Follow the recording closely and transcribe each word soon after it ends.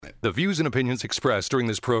The views and opinions expressed during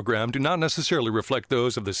this program do not necessarily reflect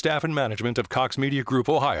those of the staff and management of Cox Media Group,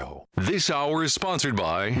 Ohio. This hour is sponsored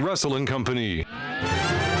by Russell & Company.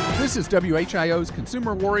 This is WHIO's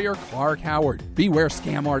consumer warrior, Clark Howard. Beware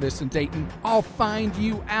scam artists in Dayton. I'll find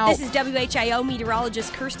you out. This is WHIO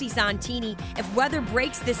meteorologist Kirsty Zontini. If weather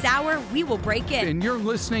breaks this hour, we will break it. And you're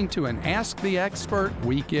listening to an Ask the Expert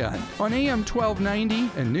weekend on AM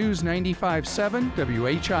 1290 and News 95.7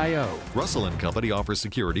 WHIO. Russell & Company offers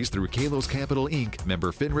securities through Kalos Capital, Inc.,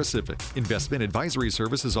 member FINRA SIPC. Investment advisory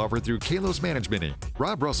services offered through Kalos Management, Inc.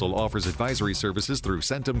 Rob Russell offers advisory services through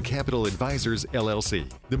Centum Capital Advisors, LLC.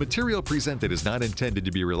 The material presented is not intended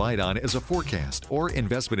to be relied on as a forecast or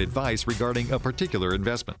investment advice regarding a particular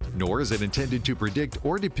investment, nor is it intended to predict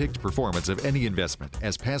or depict performance of any investment,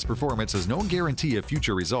 as past performance is no guarantee of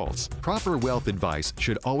future results. Proper wealth advice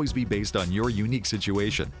should always be based on your unique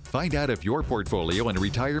situation. Find out if your portfolio and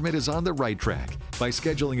retirement is on the right track by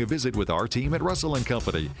scheduling a visit with our team at Russell &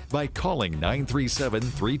 Company, by calling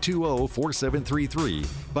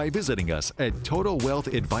 937-320-4733, by visiting us at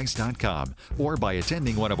TotalWealthAdvice.com, or by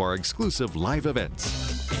attending one of our exclusive live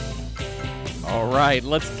events. All right,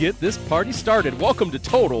 let's get this party started. Welcome to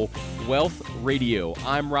Total Wealth Radio.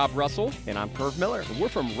 I'm Rob Russell. And I'm Curve Miller. And we're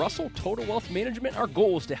from Russell Total Wealth Management. Our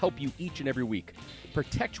goal is to help you each and every week.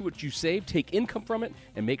 Protect what you save, take income from it,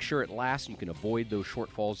 and make sure it lasts and you can avoid those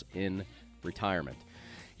shortfalls in retirement.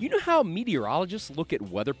 You know how meteorologists look at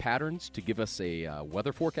weather patterns to give us a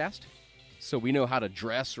weather forecast? So we know how to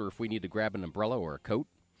dress or if we need to grab an umbrella or a coat?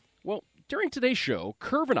 Well, during today's show,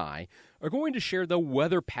 Curve and I are going to share the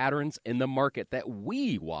weather patterns in the market that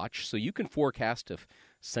we watch so you can forecast if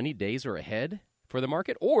sunny days are ahead for the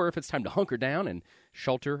market or if it's time to hunker down and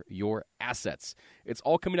shelter your assets. It's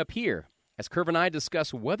all coming up here as Curve and I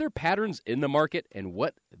discuss weather patterns in the market and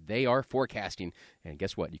what they are forecasting. And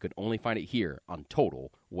guess what? You can only find it here on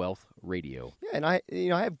Total Wealth Radio. Yeah, and I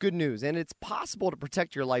have good news, and it's possible to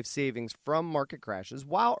protect your life savings from market crashes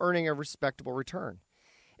while earning a respectable return.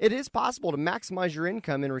 It is possible to maximize your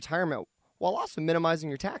income in retirement while also minimizing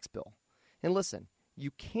your tax bill. And listen, you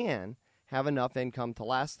can have enough income to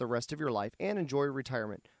last the rest of your life and enjoy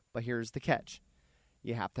retirement. But here's the catch.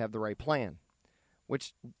 You have to have the right plan,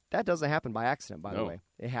 which that doesn't happen by accident, by the way.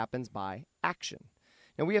 It happens by action.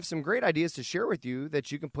 Now, we have some great ideas to share with you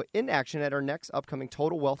that you can put in action at our next upcoming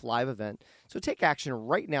Total Wealth Live event. So take action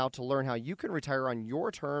right now to learn how you can retire on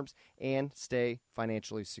your terms and stay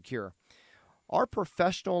financially secure. Our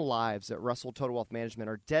professional lives at Russell Total Wealth Management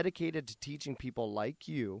are dedicated to teaching people like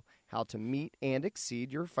you how to meet and exceed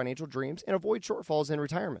your financial dreams and avoid shortfalls in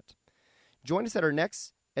retirement. Join us at our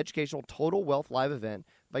next educational Total Wealth Live event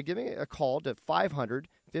by giving a call to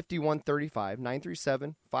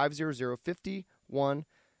 500-5135,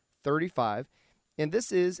 937-500-5135. And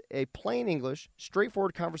this is a plain English,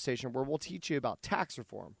 straightforward conversation where we'll teach you about tax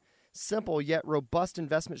reform, simple yet robust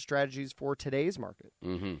investment strategies for today's market,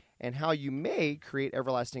 and how you may create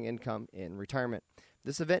everlasting income in retirement.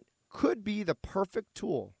 This event could be the perfect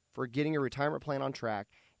tool for getting your retirement plan on track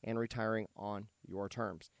and retiring on your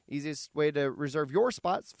terms. Easiest way to reserve your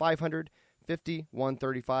spot is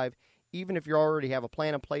 500-5135. Even if you already have a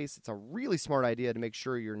plan in place, it's a really smart idea to make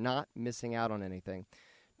sure you're not missing out on anything.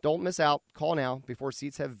 Don't miss out. Call now before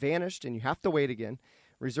seats have vanished and you have to wait again.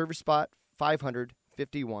 Reserve your spot,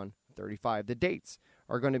 500-5135. The dates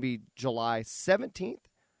are going to be July 17th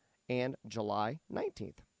and July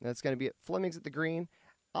 19th. That's going to be at Fleming's at the Green.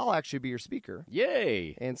 I'll actually be your speaker.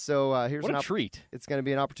 Yay! And so here's what a treat. It's going to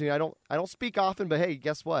be an opportunity. I don't speak often, but hey,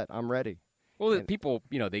 guess what? I'm ready. Well, people,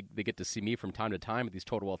 they get to see me from time to time at these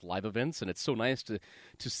Total Wealth Live events, and it's so nice to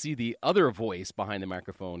see the other voice behind the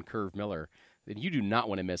microphone, Curve Miller. And you do not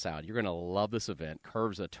want to miss out. You're going to love this event.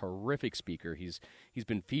 Curve's a terrific speaker. He's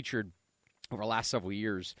been featured over the last several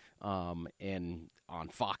years and on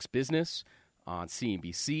Fox Business, on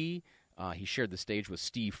CNBC. He shared the stage with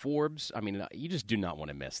Steve Forbes. I mean, you just do not want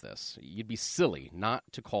to miss this. You'd be silly not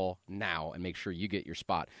to call now and make sure you get your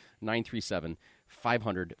spot.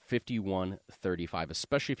 937-500-5135,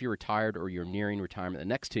 especially if you're retired or you're nearing retirement the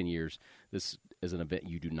next 10 years. This is an event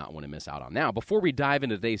you do not want to miss out on. Now, before we dive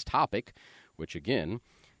into today's topic, which again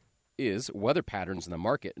is weather patterns in the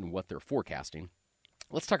market and what they're forecasting,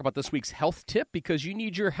 let's talk about this week's health tip, because you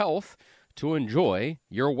need your health to enjoy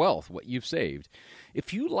your wealth, what you've saved.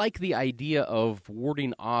 If you like the idea of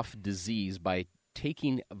warding off disease by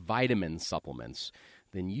taking vitamin supplements,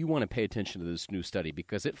 then you want to pay attention to this new study,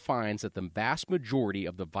 because it finds that the vast majority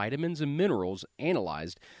of the vitamins and minerals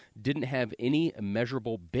analyzed didn't have any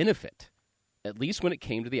measurable benefit, at least when it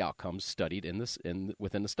came to the outcomes studied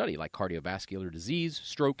within the study, like cardiovascular disease,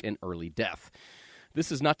 stroke, and early death.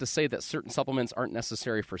 This is not to say that certain supplements aren't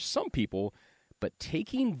necessary for some people, but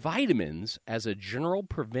taking vitamins as a general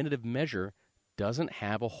preventative measure doesn't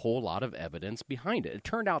have a whole lot of evidence behind it. It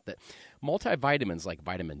turned out that multivitamins like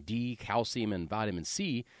vitamin D, calcium, and vitamin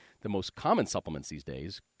C, the most common supplements these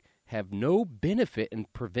days, have no benefit in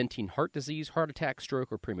preventing heart disease, heart attack,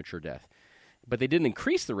 stroke, or premature death. But they didn't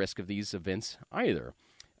increase the risk of these events either.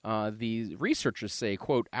 The researchers say,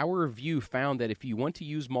 quote, our review found that if you want to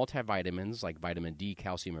use multivitamins like vitamin D,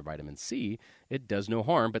 calcium, or vitamin C, it does no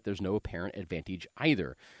harm, but there's no apparent advantage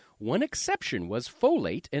either. One exception was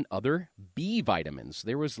folate and other B vitamins.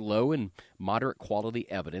 There was low and moderate quality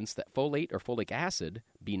evidence that folate or folic acid,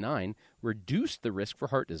 B9, reduced the risk for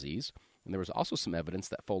heart disease, and there was also some evidence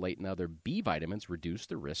that folate and other B vitamins reduced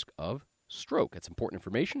the risk of stroke. It's important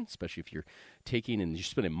information, especially if you're taking and you're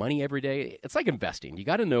spending money every day. It's like investing. You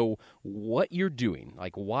got to know what you're doing,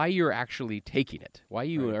 like why you're actually taking it, why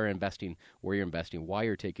you are investing, where you're investing, why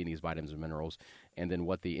you're taking these vitamins and minerals, and then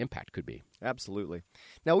what the impact could be. Absolutely.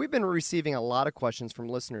 Now, we've been receiving a lot of questions from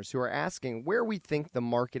listeners who are asking where we think the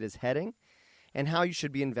market is heading and how you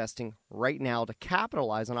should be investing right now to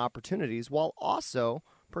capitalize on opportunities while also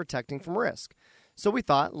protecting from risk. So we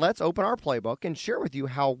thought, let's open our playbook and share with you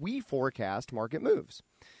how we forecast market moves.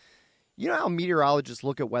 You know how meteorologists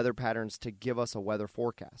look at weather patterns to give us a weather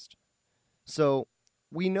forecast. So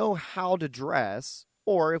we know how to dress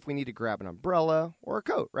or if we need to grab an umbrella or a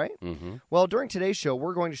coat, right? Mm-hmm. Well, during today's show,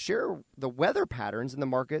 we're going to share the weather patterns in the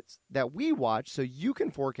markets that we watch so you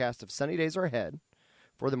can forecast if sunny days are ahead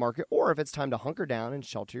for the market or if it's time to hunker down and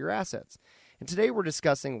shelter your assets. And today we're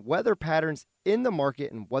discussing weather patterns in the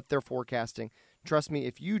market and what they're forecasting. Trust me,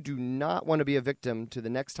 if you do not want to be a victim to the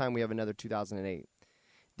next time we have another 2008,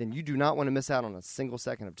 then you do not want to miss out on a single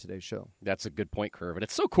second of today's show. That's a good point, Curve. And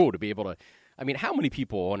it's so cool to be able to, I mean, how many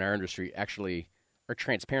people in our industry actually are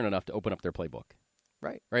transparent enough to open up their playbook?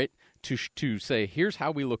 Right? To say, here's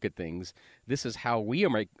how we look at things. This is how we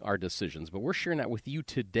make our decisions. But we're sharing that with you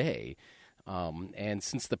today. And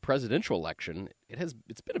since the presidential election,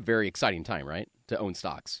 it's been a very exciting time, right, to own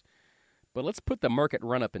stocks. But let's put the market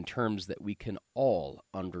run-up in terms that we can all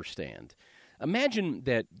understand. Imagine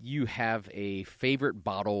that you have a favorite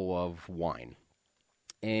bottle of wine.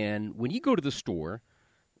 And when you go to the store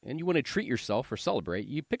and you want to treat yourself or celebrate,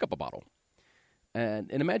 you pick up a bottle. And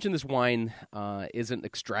imagine this wine isn't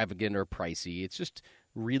extravagant or pricey. It's just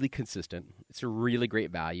really consistent. It's a really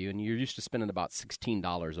great value, and you're used to spending about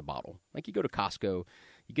 $16 a bottle. Like you go to Costco,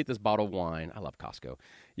 you get this bottle of wine. I love Costco.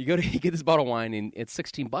 You get this bottle of wine, and it's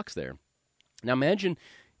 $16 there. Now imagine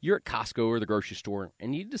you're at Costco or the grocery store,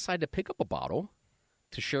 and you decide to pick up a bottle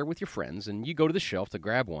to share with your friends, and you go to the shelf to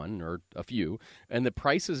grab one or a few, and the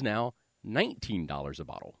price is now $19 a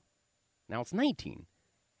bottle. Now it's $19.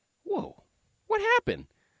 Whoa, what happened?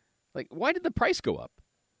 Like, why did the price go up?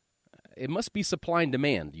 It must be supply and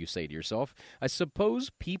demand, you say to yourself. I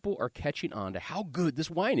suppose people are catching on to how good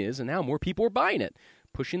this wine is, and now more people are buying it,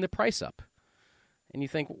 pushing the price up. And you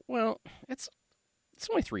think, well, it's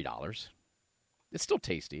only $3. It's still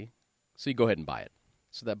tasty, so you go ahead and buy it.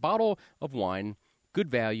 So that bottle of wine,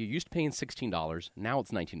 good value, used to paying $16, now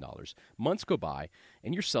it's $19. Months go by,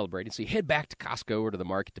 and you're celebrating, so you head back to Costco or to the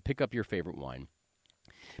market to pick up your favorite wine.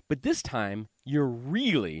 But this time, you're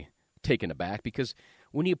really taken aback because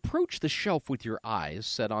when you approach the shelf with your eyes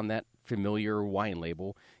set on that familiar wine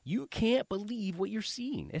label, you can't believe what you're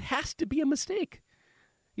seeing. It has to be a mistake.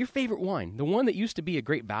 Your favorite wine, the one that used to be a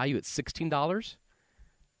great value at $16,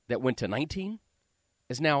 that went to $19,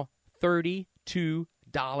 is now $32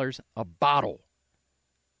 a bottle.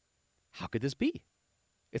 How could this be?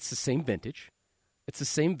 It's the same vintage. It's the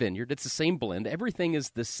same vineyard. It's the same blend. Everything is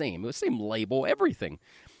the same. The same label, everything.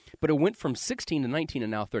 But it went from 16 to 19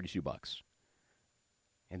 and now $32.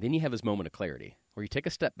 And then you have this moment of clarity where you take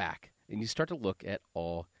a step back and you start to look at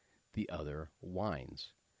all the other wines.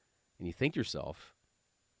 And you think to yourself,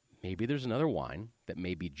 maybe there's another wine that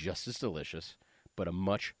may be just as delicious, but a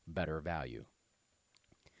much better value.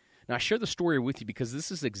 Now, I share the story with you because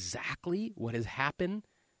this is exactly what has happened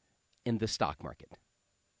in the stock market.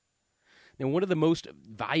 Now, one of the most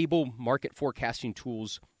valuable market forecasting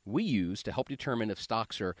tools we use to help determine if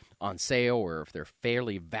stocks are on sale or if they're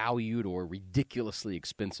fairly valued or ridiculously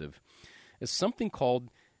expensive is something called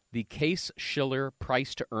the Case-Shiller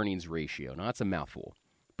price-to-earnings ratio. Now, that's a mouthful,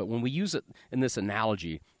 but when we use it in this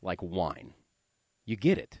analogy like wine, you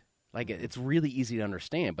get it. Like, it's really easy to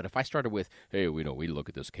understand. But if I started with, hey, we look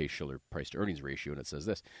at this Case-Shiller price-to-earnings ratio and it says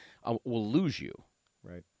this, we'll lose you.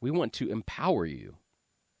 Right. We want to empower you.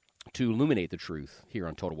 to illuminate the truth here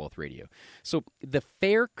on Total Wealth Radio. So the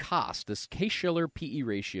fair cost, this Case-Shiller PE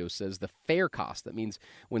ratio says the fair cost, that means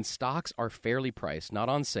when stocks are fairly priced, not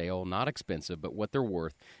on sale, not expensive, but what they're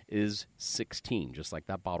worth, is 16, just like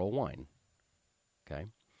that bottle of wine. Okay?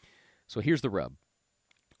 So here's the rub.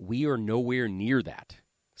 We are nowhere near that.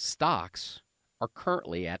 Stocks are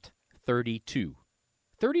currently at 32.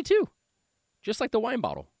 32, just like the wine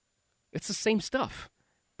bottle. It's the same stuff,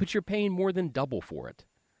 but you're paying more than double for it.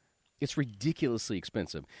 It's ridiculously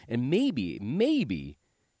expensive. And maybe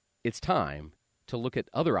it's time to look at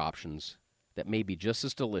other options that may be just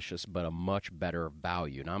as delicious but a much better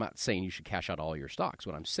value. Now, I'm not saying you should cash out all your stocks.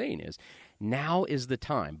 What I'm saying is now is the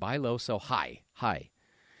time. Buy low, sell high.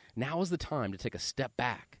 Now is the time to take a step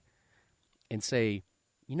back and say,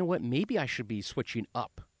 you know what, maybe I should be switching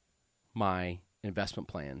up my investment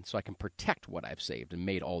plan so I can protect what I've saved and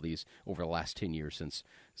made all these over the last 10 years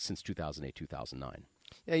since 2008, 2009.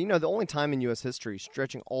 Yeah, the only time in U.S. history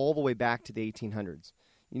stretching all the way back to the 1800s,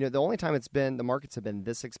 the only time the markets have been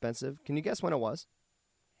this expensive, can you guess when it was?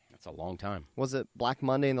 That's a long time. Was it Black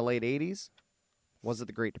Monday in the late 80s? Was it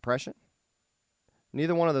the Great Depression?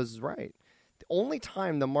 Neither one of those is right. The only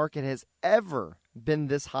time the market has ever been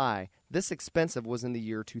this high, this expensive, was in the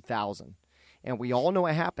year 2000. And we all know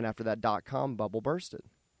what happened after that dot-com bubble bursted.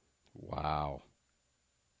 Wow.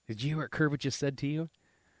 Did you hear what Kerwood just said to you?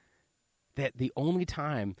 That the only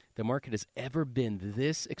time the market has ever been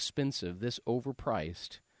this expensive, this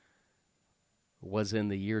overpriced, was in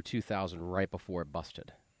the year 2000, right before it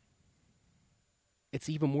busted. It's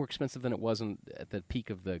even more expensive than it was at the peak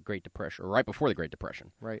of the Great Depression, or right before the Great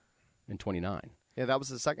Depression. Right. In 29. Yeah, that was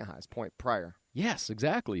the second highest point prior. Yes,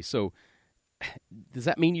 exactly. So does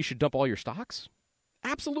that mean you should dump all your stocks?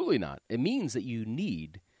 Absolutely not. It means that you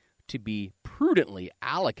need to be prudently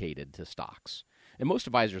allocated to stocks. And most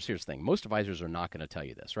advisors, here's the thing, most advisors are not going to tell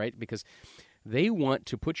you this, right? Because they want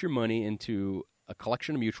to put your money into a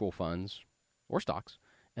collection of mutual funds or stocks,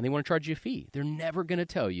 and they want to charge you a fee. They're never going to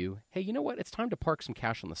tell you, hey, you know what, it's time to park some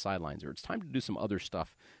cash on the sidelines, or it's time to do some other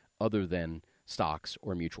stuff other than stocks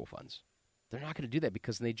or mutual funds. They're not going to do that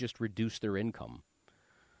because they just reduce their income.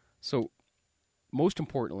 So most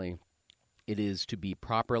importantly, it is to be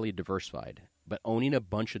properly diversified. But owning a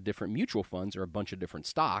bunch of different mutual funds or a bunch of different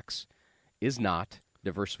stocks is not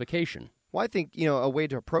diversification. Well, I think, a way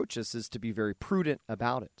to approach this is to be very prudent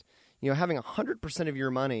about it. Having 100% of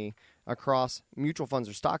your money across mutual funds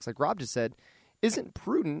or stocks, like Rob just said, isn't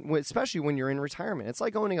prudent, especially when you're in retirement. It's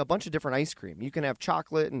like owning a bunch of different ice cream. You can have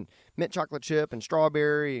chocolate and mint chocolate chip and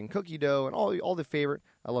strawberry and cookie dough and all the favorite.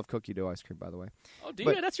 I love cookie dough ice cream, by the way. Oh, do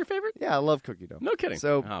you? That's your favorite? Yeah, I love cookie dough. No kidding.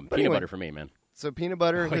 So peanut butter for me, man. So peanut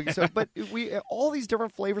butter and cookies. But we all these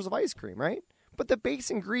different flavors of ice cream, right? But the base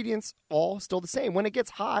ingredients all still the same. When it gets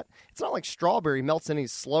hot, it's not like strawberry melts any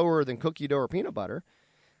slower than cookie dough or peanut butter.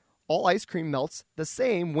 All ice cream melts the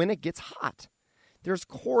same when it gets hot. There's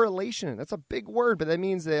correlation. That's a big word, but that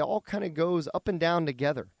means that it all kind of goes up and down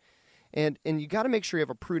together. And you got to make sure you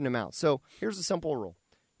have a prudent amount. So here's a simple rule.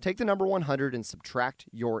 Take the number 100 and subtract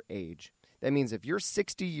your age. That means if you're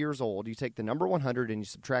 60 years old, you take the number 100 and you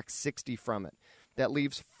subtract 60 from it. That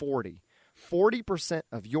leaves 40. 40%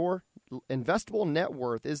 of your investable net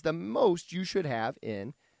worth is the most you should have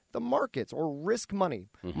in the markets or risk money.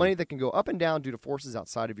 Money that can go up and down due to forces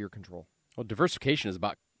outside of your control. Well, diversification is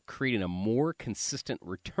about creating a more consistent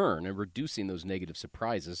return and reducing those negative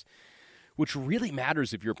surprises, which really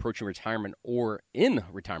matters if you're approaching retirement or in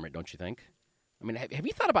retirement, don't you think? I mean, have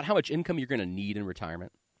you thought about how much income you're going to need in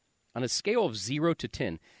retirement? On a scale of 0 to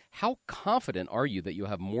 10, how confident are you that you'll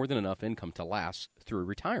have more than enough income to last through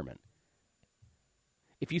retirement?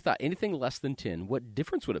 If you thought anything less than 10, what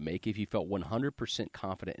difference would it make if you felt 100%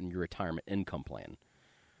 confident in your retirement income plan?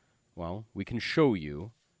 Well, we can show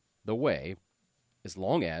you the way as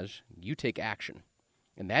long as you take action,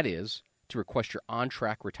 and that is to request your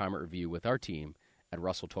on-track retirement review with our team at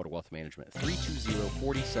Russell Total Wealth Management.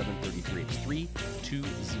 320-4733. It's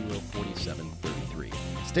 320-4733.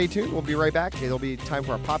 Stay tuned. We'll be right back. There'll be time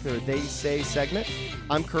for our popular They Say segment.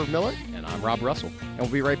 I'm Curve Miller. And I'm Rob Russell. And we'll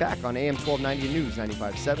be right back on AM 1290 News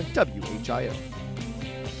 95.7 WHIO.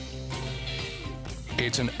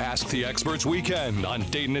 It's an Ask the Experts weekend on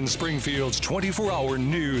Dayton and Springfield's 24-hour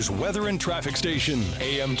news, weather, and traffic station,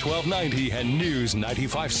 AM 1290 and News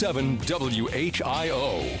 95.7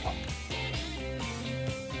 WHIO.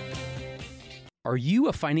 Are you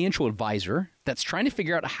a financial advisor that's trying to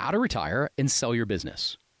figure out how to retire and sell your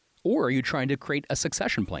business? Or are you trying to create a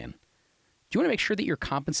succession plan? Do you want to make sure that you're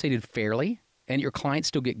compensated fairly and your clients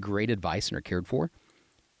still get great advice and are cared for?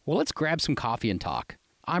 Well, let's grab some coffee and talk.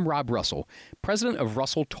 I'm Rob Russell, president of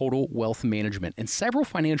Russell Total Wealth Management, and several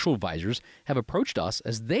financial advisors have approached us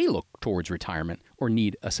as they look towards retirement or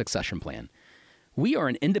need a succession plan. We are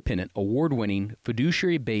an independent, award-winning,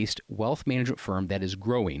 fiduciary-based wealth management firm that is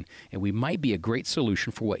growing, and we might be a great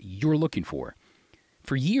solution for what you're looking for.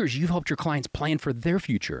 For years, you've helped your clients plan for their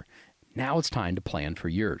future. Now it's time to plan for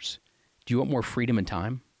yours. Do you want more freedom and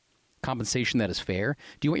time? Compensation that is fair?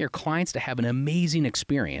 Do you want your clients to have an amazing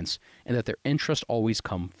experience and that their interests always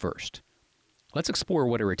come first? Let's explore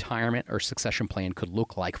what a retirement or succession plan could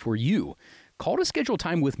look like for you. Call to schedule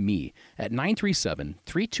time with me at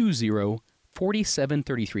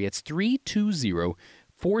 937-320-4733. It's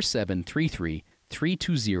 320-4733,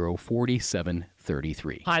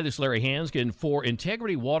 320-4733. Hi, this is Larry Hanskin for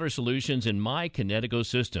Integrity Water Solutions in My Kinetico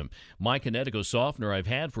system. My Kinetico softener I've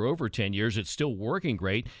had for over 10 years. It's still working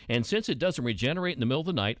great, and since it doesn't regenerate in the middle of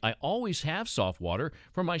the night, I always have soft water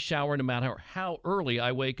for my shower no matter how early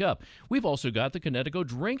I wake up. We've also got the Kinetico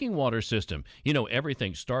drinking water system. You know,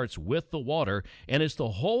 everything starts with the water, and it's the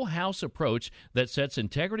whole house approach that sets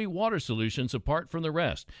Integrity Water Solutions apart from the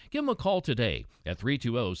rest. Give them a call today at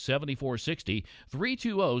 320-7460,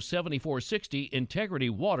 320-7460, Integrity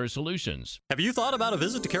Water Solutions. Have you thought about a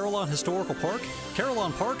visit to Carillon Historical Park?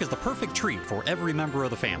 Carillon Park is the perfect treat for every member of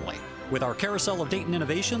the family. With our Carousel of Dayton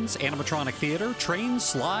innovations, animatronic theater, trains,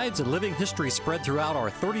 slides, and living history spread throughout our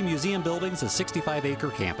 30 museum buildings and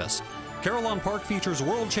 65-acre campus. Carillon Park features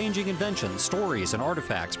world-changing inventions, stories, and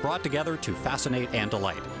artifacts brought together to fascinate and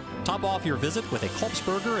delight. Top off your visit with a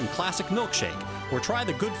Kulpsburger and classic milkshake, or try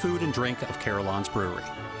the good food and drink of Carillon's Brewery.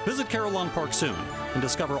 Visit Carillon Park soon and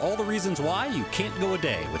discover all the reasons why you can't go a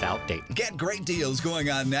day without Dayton. Get great deals going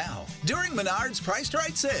on now during Menards Priced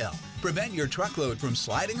Right sale. Prevent your truckload from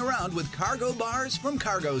sliding around with cargo bars from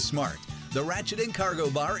Cargo Smart. The ratcheting cargo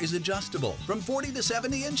bar is adjustable from 40 to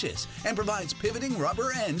 70 inches and provides pivoting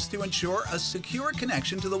rubber ends to ensure a secure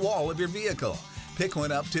connection to the wall of your vehicle. Pick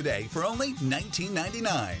one up today for only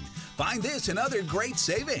 $19.99. Find this and other great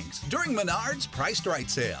savings during Menards Priced Right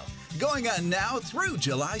sale. Going on now through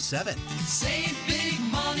July 7th. Save big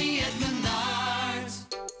money at Menards.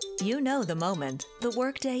 You know the moment. The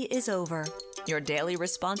workday is over. Your daily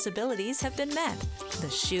responsibilities have been met. The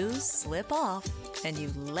shoes slip off and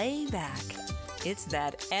you lay back. It's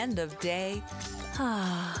that end of day.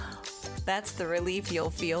 That's the relief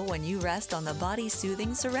you'll feel when you rest on the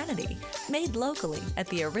body-soothing Serenity, made locally at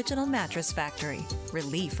the Original Mattress Factory.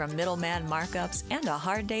 Relief from middleman markups and a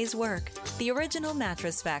hard day's work. The Original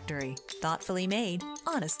Mattress Factory, thoughtfully made,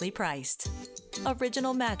 honestly priced.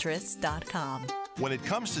 OriginalMattress.com. When it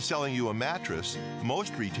comes to selling you a mattress,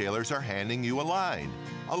 most retailers are handing you a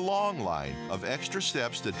long line of extra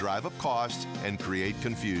steps that drive up costs and create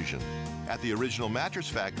confusion. At the Original Mattress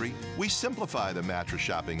Factory, we simplify the mattress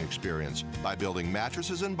shopping experience by building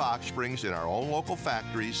mattresses and box springs in our own local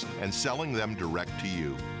factories and selling them direct to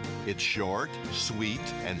you. It's short, sweet,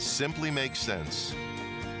 and simply makes sense.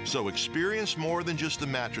 So experience more than just a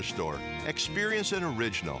mattress store. Experience an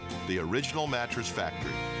original, the Original Mattress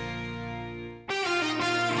Factory.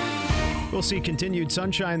 We'll see continued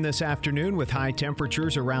sunshine this afternoon with high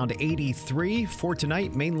temperatures around 83. For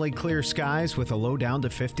tonight, mainly clear skies with a low down to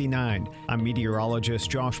 59. I'm meteorologist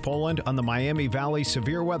Josh Poland on the Miami Valley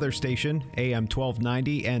Severe Weather Station, AM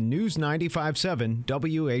 1290 and News 95.7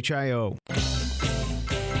 WHIO.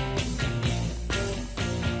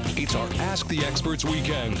 It's our Ask the Experts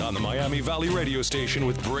weekend on the Miami Valley radio station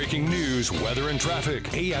with breaking news, weather, and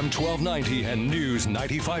traffic. AM 1290 and News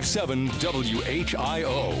 95.7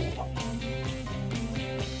 WHIO.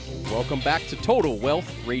 Welcome back to Total Wealth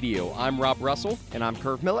Radio. I'm Rob Russell. And I'm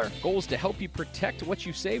Curve Miller. Goal is to help you protect what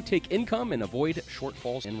you save, take income, and avoid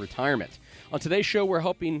shortfalls in retirement. On today's show, we're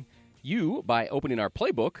helping you by opening our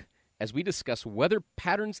playbook as we discuss weather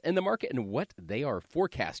patterns in the market and what they are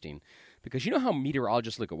forecasting. Because you know how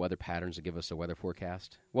meteorologists look at weather patterns and give us a weather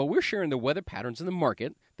forecast? Well, we're sharing the weather patterns in the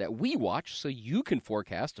market that we watch so you can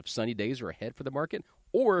forecast if sunny days are ahead for the market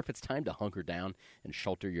or if it's time to hunker down and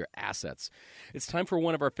shelter your assets. It's time for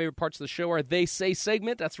one of our favorite parts of the show, our They Say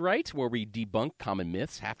segment. That's right, where we debunk common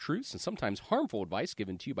myths, half-truths, and sometimes harmful advice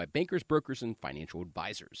given to you by bankers, brokers, and financial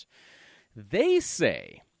advisors. They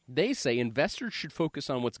say investors should focus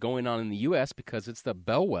on what's going on in the U.S. because it's the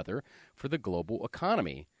bellwether for the global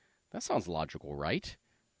economy. That sounds logical, right?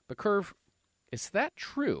 But Curve, is that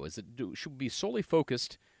true? Should we be solely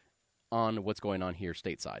focused on what's going on here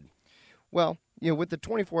stateside? Well, with the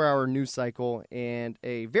 24-hour news cycle and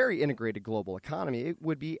a very integrated global economy, it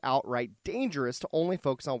would be outright dangerous to only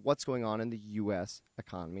focus on what's going on in the U.S.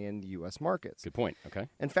 economy and the U.S. markets. Good point. Okay.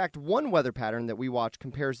 In fact, one weather pattern that we watch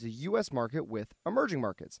compares the U.S. market with emerging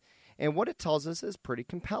markets, and what it tells us is pretty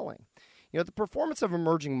compelling. The performance of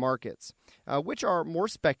emerging markets, which are more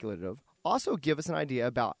speculative, also give us an idea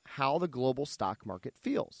about how the global stock market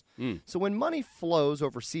feels. So when money flows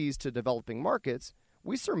overseas to developing markets,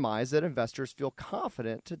 we surmise that investors feel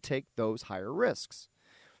confident to take those higher risks.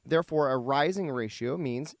 Therefore, a rising ratio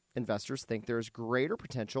means investors think there is greater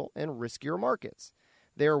potential in riskier markets.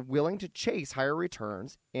 They are willing to chase higher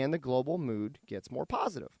returns, and the global mood gets more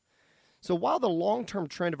positive. So while the long-term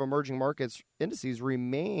trend of emerging markets indices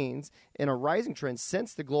remains in a rising trend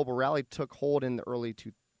since the global rally took hold in the early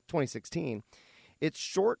 2016, its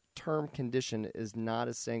short-term condition is not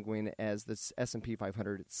as sanguine as the S&P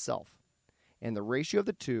 500 itself. And the ratio of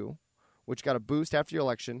the two, which got a boost after the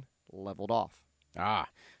election, leveled off.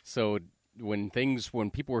 So when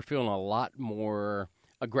people were feeling a lot more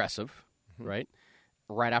aggressive, right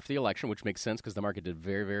after the election, which makes sense because the market did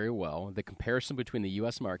very, very well, the comparison between the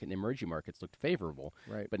U.S. market and the emerging markets looked favorable,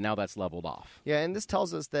 right? But now that's leveled off. Yeah, and this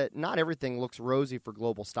tells us that not everything looks rosy for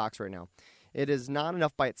global stocks right now. It is not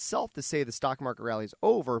enough by itself to say the stock market rally is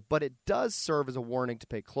over, but it does serve as a warning to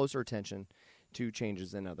pay closer attention to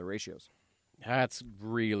changes in other ratios. That's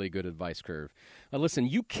really good advice, Curve. Now, listen,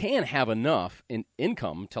 you can have enough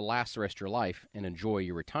income to last the rest of your life and enjoy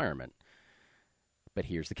your retirement. But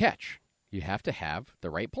here's the catch. You have to have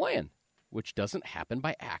the right plan, which doesn't happen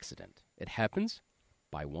by accident. It happens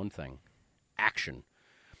by one thing, action.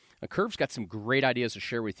 Now, Curve's got some great ideas to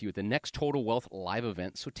share with you at the next Total Wealth live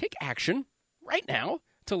event, so take action right now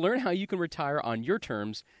to learn how you can retire on your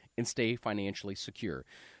terms and stay financially secure.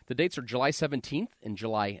 The dates are July 17th and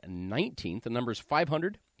July 19th. The number is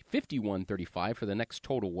 500-5135 for the next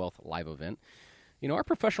Total Wealth live event. Our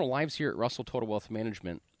professional lives here at Russell Total Wealth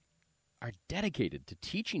Management are dedicated to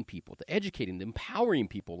teaching people, to educating, to empowering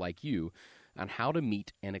people like you on how to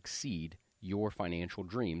meet and exceed your financial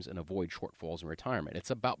dreams and avoid shortfalls in retirement.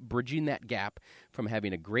 It's about bridging that gap from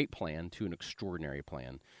having a great plan to an extraordinary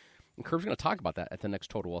plan. And Curve's going to talk about that at the next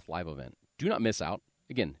Total Wealth live event. Do not miss out.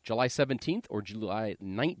 Again, July 17th or July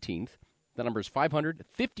 19th. The number is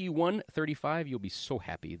 500-5135. You'll be so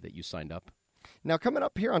happy that you signed up. Now, coming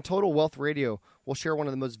up here on Total Wealth Radio, we'll share one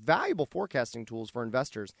of the most valuable forecasting tools for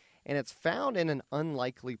investors, and it's found in an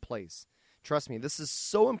unlikely place. Trust me, this is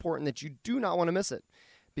so important that you do not want to miss it,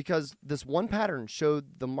 because this one pattern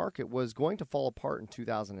showed the market was going to fall apart in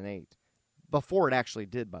 2008, before it actually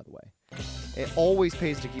did, by the way. It always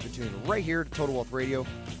pays to keep it tuned right here to Total Wealth Radio.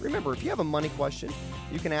 Remember, if you have a money question,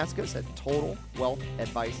 you can ask us at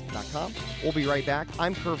TotalWealthAdvice.com. We'll be right back.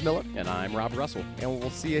 I'm Curve Miller. And I'm Rob Russell. And we'll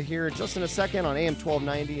see you here just in a second on AM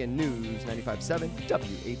 1290 and News 95.7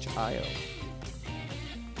 WHIO.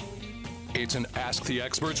 It's an Ask the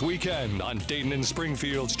Experts weekend on Dayton and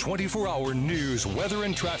Springfield's 24-hour news, weather,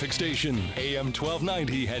 and traffic station, AM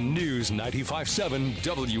 1290 and News 95.7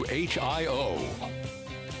 WHIO.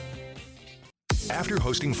 After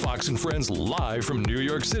hosting Fox and Friends live from New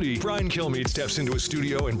York City, Brian Kilmeade steps into a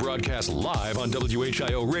studio and broadcasts live on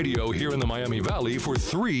WHIO radio here in the Miami Valley for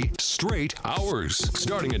 3 straight hours,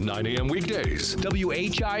 starting at 9 a.m. weekdays.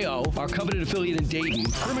 WHIO, our coveted affiliate in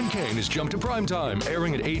Dayton. Herman Cain is jumped to primetime,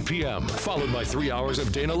 airing at 8 p.m., followed by 3 hours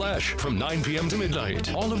of Dana Lesh from 9 p.m. to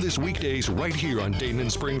midnight. All of this weekdays right here on Dayton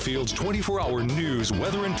and Springfield's 24-hour news,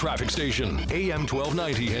 weather, and traffic station, AM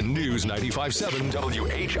 1290 and News 95.7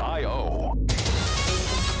 WHIO.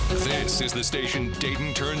 This is the station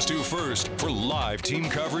Dayton turns to first for live team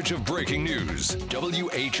coverage of breaking news.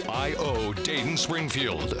 WHIO Dayton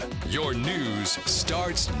Springfield. Your news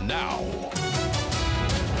starts now.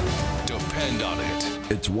 Depend on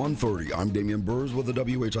it. It's 1:30. I'm Damian Burrs with the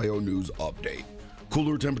WHIO News Update.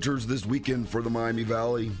 Cooler temperatures this weekend for the Miami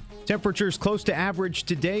Valley. Temperatures close to average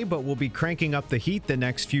today, but we'll be cranking up the heat the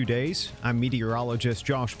next few days. I'm meteorologist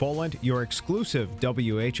Josh Poland. Your exclusive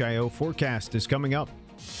WHIO forecast is coming up.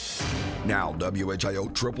 Now,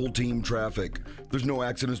 WHIO triple team traffic. There's no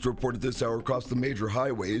accidents to report at this hour across the major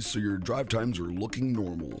highways, so your drive times are looking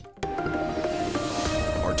normal.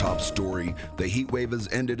 Our top story, the heat wave has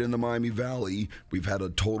ended in the Miami Valley. We've had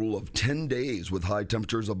a total of 10 days with high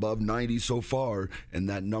temperatures above 90 so far, and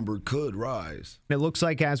that number could rise. It looks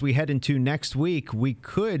like as we head into next week, we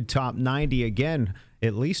could top 90 again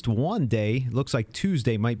at least one day. Looks like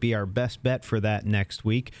Tuesday might be our best bet for that next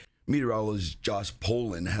week. Meteorologist Josh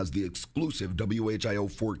Poland has the exclusive WHIO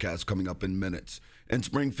forecast coming up in minutes. In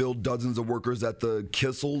Springfield, dozens of workers at the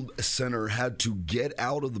Kissel Center had to get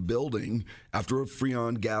out of the building after a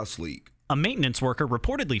Freon gas leak. A maintenance worker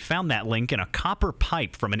reportedly found that link in a copper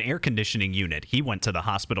pipe from an air conditioning unit. He went to the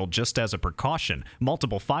hospital just as a precaution.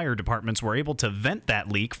 Multiple fire departments were able to vent that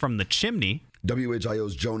leak from the chimney.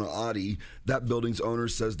 WHIO's Jonah Oddie, that building's owner,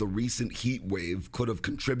 says the recent heat wave could have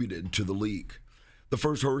contributed to the leak. The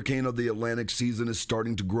first hurricane of the Atlantic season is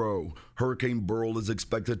starting to grow. Hurricane Beryl is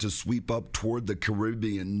expected to sweep up toward the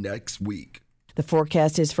Caribbean next week. The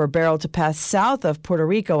forecast is for Beryl to pass south of Puerto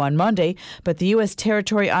Rico on Monday, but the U.S.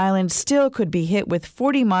 territory island still could be hit with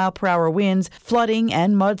 40-mile-per-hour winds, flooding,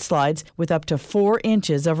 and mudslides with up to 4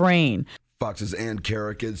 inches of rain. Fox's Ann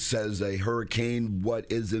Carrick says a hurricane, what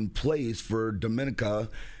is in place for Dominica,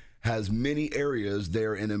 has many areas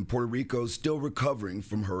there and in Puerto Rico still recovering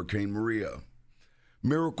from Hurricane Maria.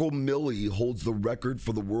 Miracle Millie holds the record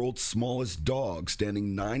for the world's smallest dog,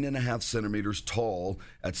 standing 9.5 centimeters tall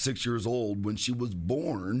at 6 years old. When she was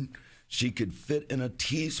born, she could fit in a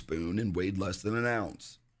teaspoon and weighed less than an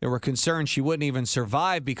ounce. There were concerns she wouldn't even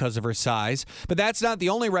survive because of her size, but that's not the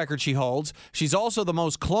only record she holds. She's also the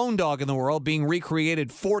most cloned dog in the world, being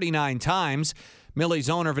recreated 49 times. Millie's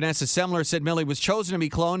owner, Vanessa Semler, said Millie was chosen to be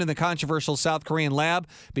cloned in the controversial South Korean lab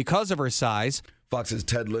because of her size. Fox's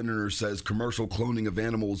Ted Lindener says commercial cloning of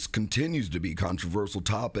animals continues to be a controversial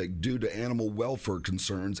topic due to animal welfare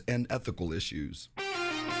concerns and ethical issues.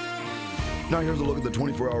 Now here's a look at the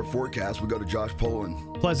 24-hour forecast. We go to Josh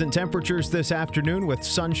Poland. Pleasant temperatures this afternoon with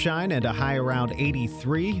sunshine and a high around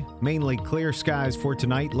 83. Mainly clear skies for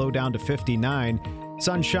tonight, low down to 59.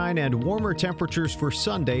 Sunshine and warmer temperatures for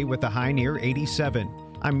Sunday with a high near 87.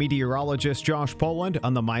 I'm meteorologist Josh Poland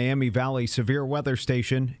on the Miami Valley Severe Weather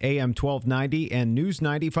Station, AM 1290 and News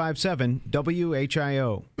 95.7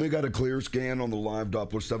 WHIO. We got a clear scan on the live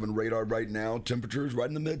Doppler 7 radar right now. Temperatures right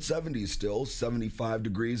in the mid-70s still. 75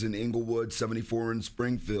 degrees in Inglewood, 74 in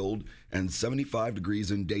Springfield, and 75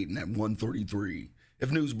 degrees in Dayton at 133.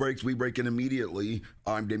 If news breaks, we break in immediately.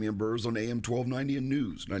 I'm Damian Burrs on AM 1290 and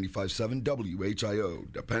News 95.7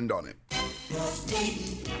 WHIO. Depend on it.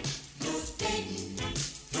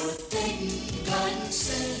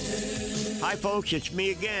 Hi folks, it's me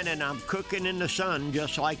again, and I'm cooking in the sun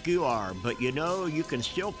just like you are. But you know, you can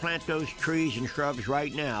still plant those trees and shrubs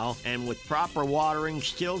right now, and with proper watering,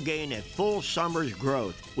 still gain a full summer's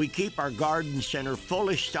growth. We keep our garden center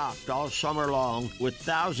fully stocked all summer long with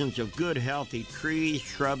thousands of good, healthy trees,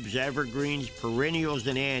 shrubs, evergreens, perennials,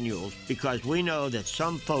 and annuals, because we know that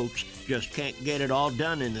some folks just can't get it all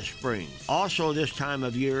done in the spring. Also, this time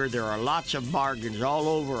of year, there are lots of bargains all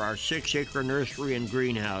over our 6-acre nursery and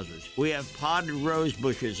greenhouses. We have potted rose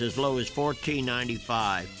bushes as low as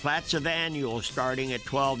 $14.95, plats of annuals starting at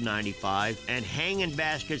 $12.95, and hanging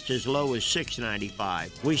baskets as low as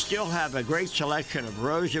 $6.95. We still have a great selection of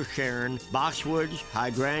Rose of Sharon, boxwoods,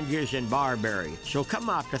 hydrangeas, and barberry. So come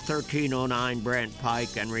out to 1309 Brant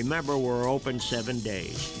Pike, and remember, we're open 7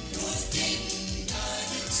 days.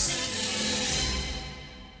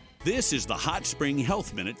 This is the Hot Spring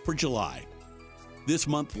Health Minute for July. This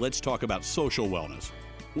month, let's talk about social wellness.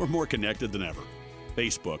 We're more connected than ever.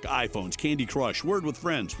 Facebook, iPhones, Candy Crush, Word with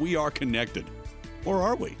Friends, we are connected. Or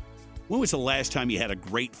are we? When was the last time you had a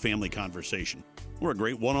great family conversation? Or a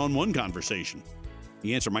great one-on-one conversation?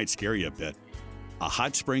 The answer might scare you a bit. A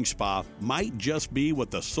hot spring spa might just be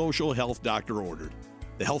what the social health doctor ordered.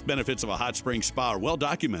 The health benefits of a hot spring spa are well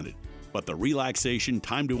documented, but the relaxation,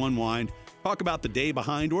 time to unwind, talk about the day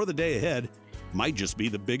behind or the day ahead might just be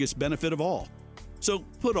the biggest benefit of all. So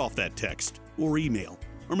put off that text or email,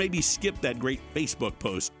 or maybe skip that great Facebook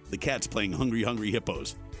post, the cat's playing Hungry Hungry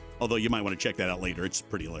Hippos. Although you might want to check that out later, it's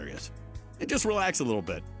pretty hilarious. And just relax a little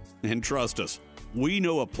bit. And trust us, we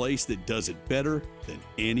know a place that does it better than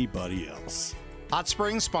anybody else. Hot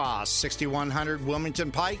Spring Spa, 6100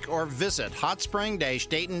 Wilmington Pike, or visit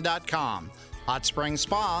hotspring-dayton.com. Hot Spring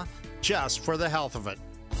Spa, just for the health of it.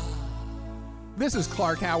 This is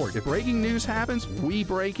Clark Howard. If breaking news happens, we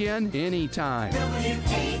break in anytime.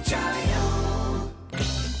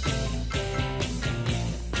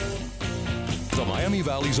 The Miami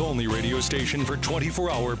Valley's only radio station for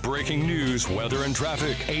 24-hour breaking news, weather, and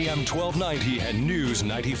traffic. AM 1290 and News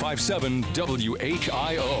 95.7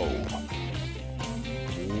 WHIO.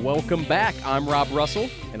 Welcome back. I'm Rob Russell.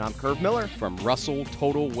 And I'm Curve Miller from Russell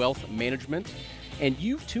Total Wealth Management. And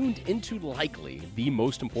you've tuned into likely the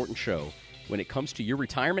most important show when it comes to your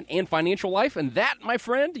retirement and financial life. And that, my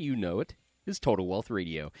friend, you know it, is Total Wealth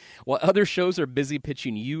Radio. While other shows are busy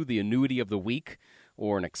pitching you the annuity of the week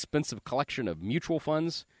or an expensive collection of mutual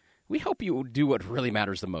funds, we help you do what really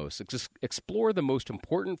matters the most. Explore the most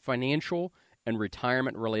important financial and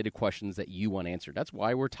retirement-related questions that you want answered. That's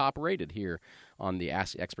why we're top-rated here on the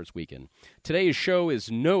Ask the Experts Weekend. Today's show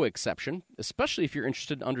is no exception, especially if you're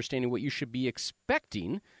interested in understanding what you should be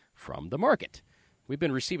expecting from the market. We've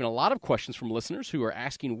been receiving a lot of questions from listeners who are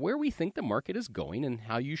asking where we think the market is going and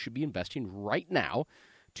how you should be investing right now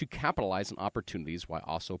to capitalize on opportunities while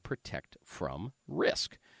also protect from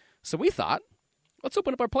risk. So we thought, let's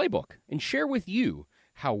open up our playbook and share with you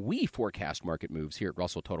how we forecast market moves here at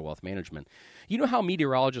Russell Total Wealth Management. You know how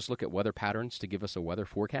meteorologists look at weather patterns to give us a weather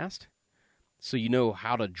forecast? So you know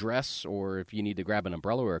how to dress or if you need to grab an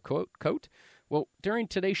umbrella or a coat? Well, during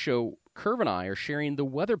today's show, Curve and I are sharing the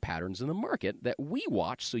weather patterns in the market that we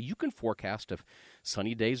watch so you can forecast if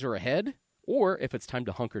sunny days are ahead or if it's time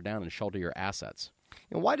to hunker down and shelter your assets.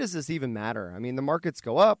 And why does this even matter? I mean, the markets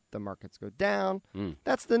go up, the markets go down.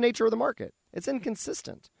 That's the nature of the market. It's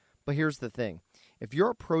inconsistent. But here's the thing. If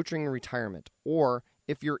you're approaching retirement or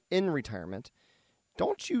if you're in retirement,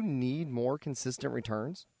 don't you need more consistent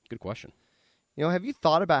returns? Good question. You know, have you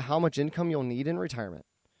thought about how much income you'll need in retirement?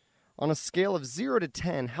 On a scale of 0 to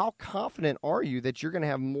 10, how confident are you that you're going to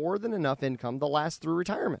have more than enough income to last through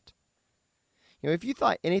retirement? You know, if you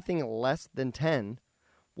thought anything less than 10,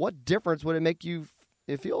 what difference would it make you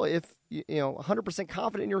feel if, 100%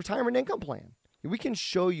 confident in your retirement income plan? We can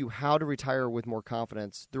show you how to retire with more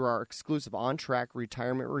confidence through our exclusive On-Track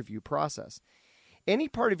Retirement Review process. Any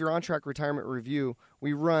part of your On-Track Retirement Review,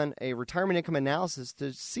 we run a retirement income analysis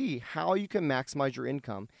to see how you can maximize your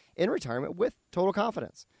income in retirement with total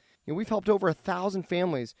confidence. You know, we've helped over 1,000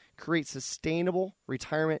 families create sustainable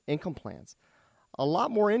retirement income plans, a lot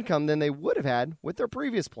more income than they would have had with their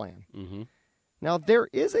previous plan. Mm-hmm. Now, there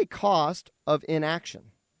is a cost of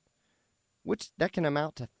inaction, which that can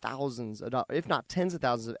amount to thousands of dollars, if not tens of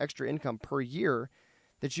thousands of extra income per year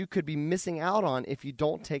that you could be missing out on if you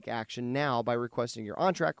don't take action now by requesting your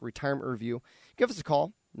On-Track Retirement Review. Give us a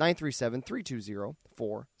call,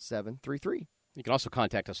 937-320-4733. You can also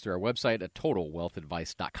contact us through our website at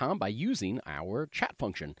totalwealthadvice.com by using our chat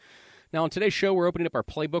function. Now, on today's show, we're opening up our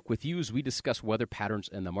playbook with you as we discuss weather patterns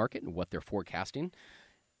in the market and what they're forecasting.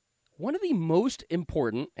 One of the most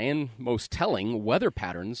important and most telling weather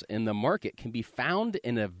patterns in the market can be found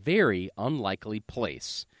in a very unlikely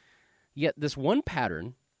place. Yet this one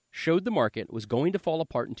pattern showed the market was going to fall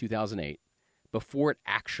apart in 2008 before it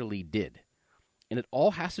actually did. And it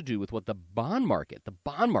all has to do with what the bond market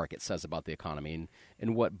says about the economy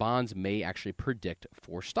and what bonds may actually predict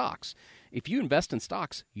for stocks. If you invest in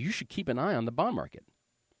stocks, you should keep an eye on the bond market.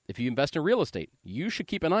 If you invest in real estate, you should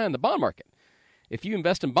keep an eye on the bond market. If you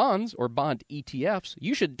invest in bonds or bond ETFs,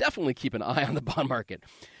 you should definitely keep an eye on the bond market.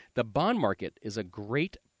 The bond market is a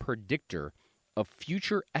great predictor of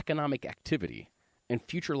future economic activity and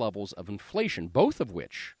future levels of inflation, both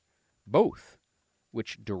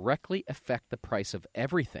which directly affect the price of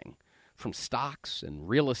everything, from stocks and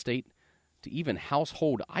real estate to even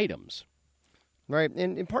household items. Right,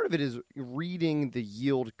 and part of it is reading the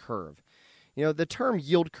yield curve. You know, the term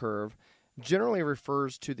yield curve generally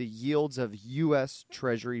refers to the yields of U.S.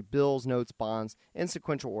 Treasury bills, notes, bonds in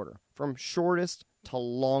sequential order, from shortest to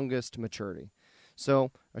longest maturity.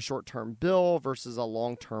 So a short-term bill versus a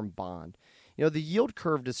long-term bond. You know, the yield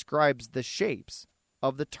curve describes the shapes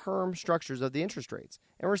of the term structures of the interest rates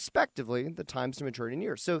and respectively the times to maturity in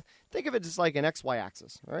years. So think of it just like an XY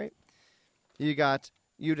axis, right?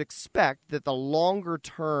 You'd expect that the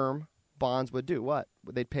longer-term bonds would do what?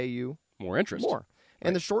 They'd pay you more interest. More.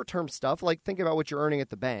 And the short-term stuff, like think about what you're earning at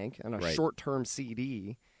the bank, and a short-term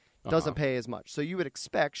CD doesn't pay as much. So you would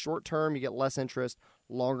expect short-term, you get less interest.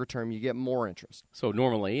 Longer-term, you get more interest. So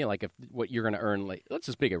normally, like if what you're going to earn, let's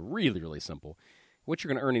just make it really, really simple. What you're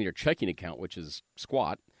going to earn in your checking account, which is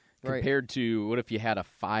squat, compared to what if you had a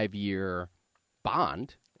 5-year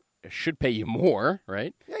bond, it should pay you more,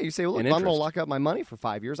 right? Yeah, you say, well, look, if I'm going to lock up my money for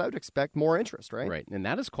 5 years, I would expect more interest, right? Right, and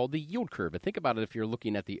that is called the yield curve. But think about it if you're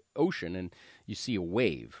looking at the ocean and you see a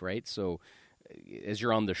wave, right? So as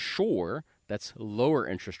you're on the shore, that's lower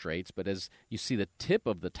interest rates, but as you see the tip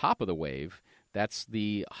of the top of the wave, that's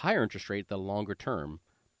the higher interest rate the longer-term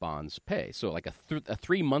bonds pay. So like a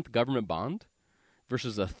 3-month government bond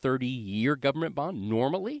versus a 30-year government bond,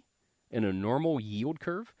 normally, in a normal yield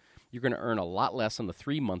curve, you're going to earn a lot less on the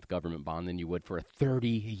 3-month government bond than you would for a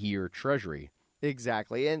 30-year treasury.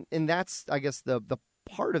 Exactly. And that's, I guess, the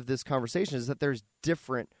part of this conversation is that there's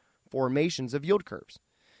different formations of yield curves.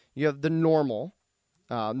 You have the normal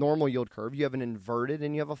yield curve. You have an inverted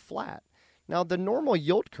and you have a flat. Now, the normal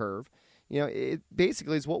yield curve, it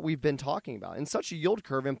basically is what we've been talking about. And such a yield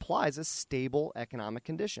curve implies a stable economic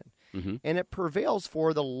condition. Mm-hmm. And it prevails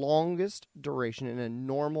for the longest duration in a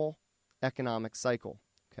normal economic cycle.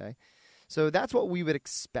 Okay, So that's what we would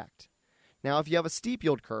expect. Now, if you have a steep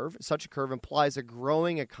yield curve, such a curve implies a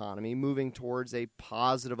growing economy moving towards a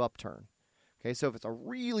positive upturn. Okay, so if it's a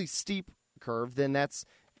really steep curve, then it's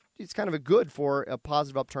kind of a good for a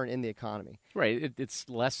positive upturn in the economy. Right. It's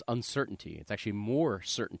less uncertainty. It's actually more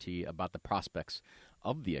certainty about the prospects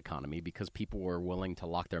of the economy because people are willing to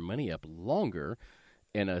lock their money up longer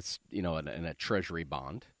in a treasury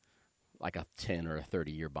bond, like a 10 or a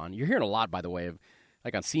 30-year bond. You're hearing a lot, by the way, of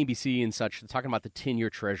like on CNBC and such, talking about the 10-year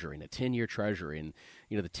treasury and the 10-year treasury and,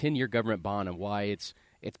 the 10-year government bond and why it's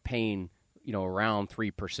paying, around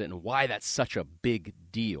 3% and why that's such a big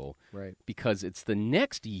deal. Right. Because it's the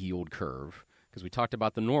next yield curve, because we talked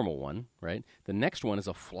about the normal one, right? The next one is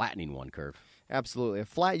a flattening one curve. Absolutely. A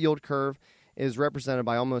flat yield curve is represented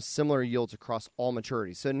by almost similar yields across all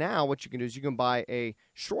maturities. So now what you can do is you can buy a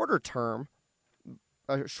shorter term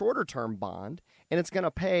bond, and it's going to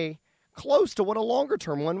pay close to what a longer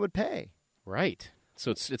term one would pay. Right.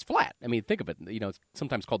 So it's flat. I mean, think of it. It's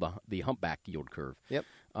sometimes called the humpback yield curve. Yep.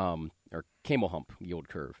 Or camel hump yield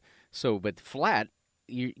curve. So, but flat,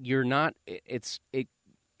 you're not. It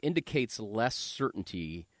indicates less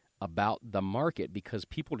certainty about the market because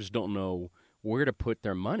people just don't know where to put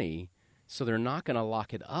their money, so they're not going to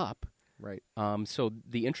lock it up. Right. So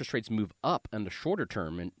the interest rates move up on the shorter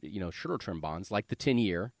term and shorter term bonds like the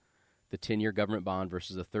 10-year. The 10-year government bond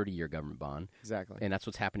versus a 30-year government bond. Exactly. And that's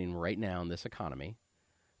what's happening right now in this economy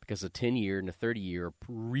because the 10-year and the 30-year are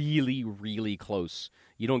really, really close.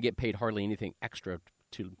 You don't get paid hardly anything extra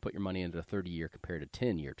to put your money into a 30-year compared to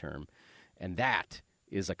 10-year term, and that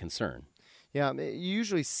is a concern. Yeah, you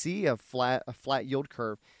usually see a flat yield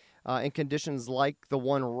curve in conditions like the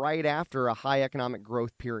one right after a high economic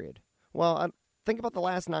growth period. Well, think about the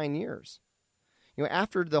last 9 years.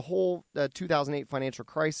 After the whole 2008 financial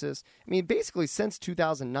crisis, basically since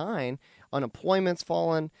 2009, unemployment's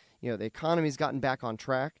fallen. The economy's gotten back on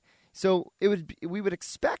track. So we would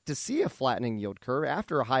expect to see a flattening yield curve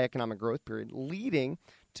after a high economic growth period, leading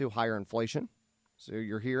to higher inflation. So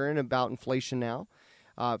you're hearing about inflation now.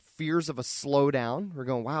 Fears of a slowdown. We're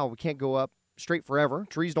going, wow, we can't go up straight forever.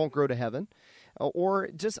 Trees don't grow to heaven. Or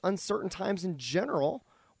just uncertain times in general,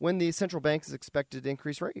 when the central bank is expected to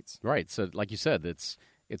increase rates. Right. So like you said, it's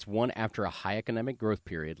one after a high economic growth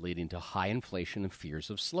period leading to high inflation and fears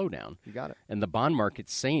of slowdown. You got it. And the bond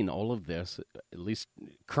market's saying all of this, at least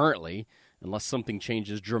currently, unless something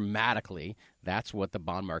changes dramatically, that's what the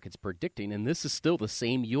bond market's predicting. And this is still the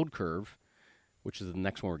same yield curve, which is the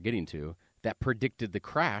next one we're getting to, that predicted the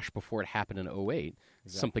crash before it happened in 2008,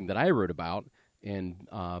 something that I wrote about in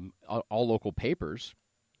all local papers.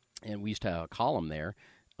 And we used to have a column there.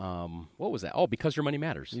 What was that? Oh, Because Your Money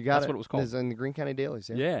Matters. You got That's it. what it was called. It's in the Greene County Dailies.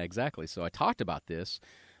 Yeah, exactly. So I talked about this,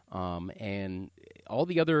 and all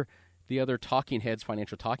the other talking heads,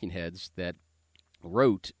 financial talking heads that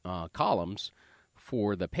wrote columns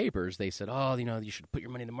for the papers. They said, "Oh, you should put your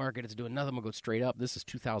money in the market. It's doing nothing. We'll go straight up." This is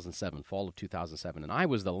 2007, fall of 2007, and I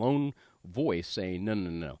was the lone voice saying,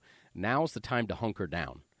 "No. Now's the time to hunker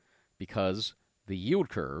down, because the yield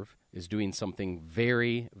curve is doing something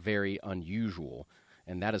very, very unusual."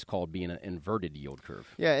 And that is called being an inverted yield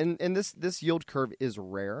curve. Yeah, and this yield curve is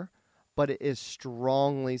rare, but it is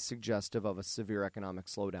strongly suggestive of a severe economic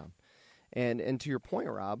slowdown. And to your point,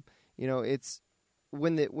 Rob, it's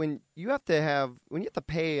when you have to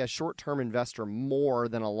pay a short-term investor more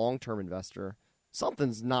than a long-term investor,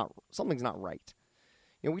 something's not right.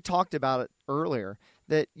 We talked about it earlier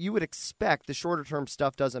that you would expect the shorter-term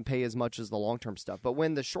stuff doesn't pay as much as the long-term stuff. But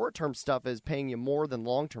when the short-term stuff is paying you more than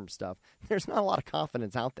long-term stuff, there's not a lot of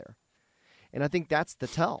confidence out there. And I think that's the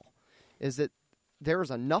tell, is that there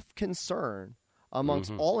is enough concern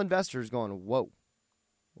amongst all investors going, whoa,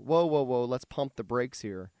 let's pump the brakes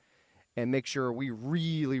here and make sure we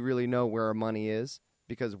really, really know where our money is,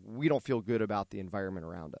 because we don't feel good about the environment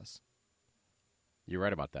around us. You're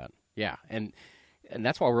right about that. Yeah, and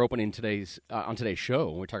that's why we're opening on today's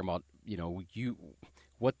show. We're talking about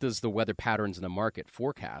what does the weather patterns in the market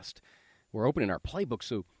forecast. We're opening our playbook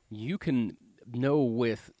so you can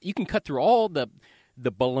you can cut through all the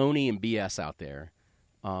baloney and BS out there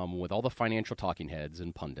with all the financial talking heads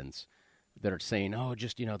and pundits that are saying, oh,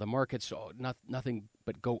 just the market's nothing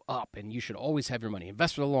but go up, and you should always have your money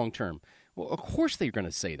invest for the long term. Well, of course they're going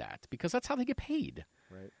to say that, because that's how they get paid.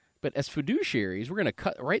 Right. But as fiduciaries, we're going to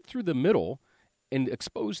cut right through the middle and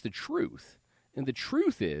expose the truth. And the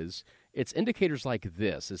truth is, it's indicators like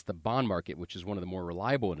this. It's the bond market, which is one of the more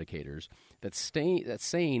reliable indicators, that's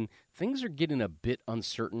saying things are getting a bit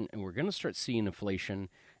uncertain, and we're going to start seeing inflation,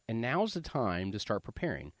 and now's the time to start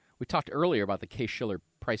preparing. We talked earlier about the Case-Shiller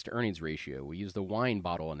price-to-earnings ratio. We used the wine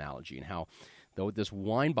bottle analogy and how Though this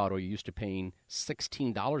wine bottle you used to paying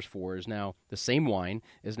 $16 for is now, the same wine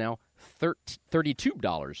is now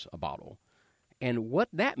 $32 a bottle. And what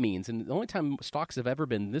that means, and the only time stocks have ever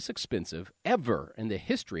been this expensive, ever in the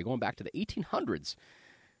history, going back to the 1800s,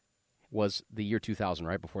 was the year 2000,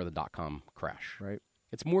 right before the dot-com crash. Right?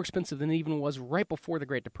 It's more expensive than it even was right before the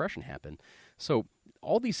Great Depression happened. So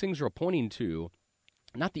all these things are pointing to,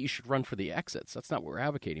 not that you should run for the exits. That's not what we're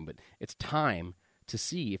advocating, but it's time to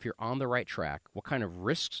see if you're on the right track, what kind of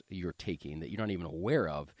risks you're taking that you're not even aware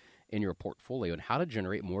of in your portfolio, and how to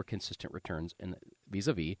generate more consistent returns and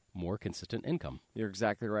vis-a-vis more consistent income. You're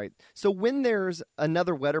exactly right. So when there's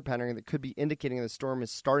another weather pattern that could be indicating the storm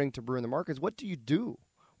is starting to brew in the markets, what do you do?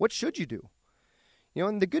 What should you do?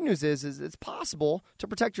 And the good news is it's possible to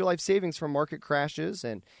protect your life savings from market crashes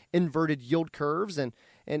and inverted yield curves and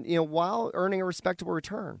while earning a respectable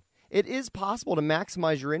return. It is possible to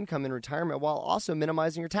maximize your income in retirement while also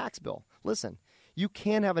minimizing your tax bill. Listen, you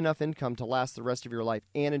can have enough income to last the rest of your life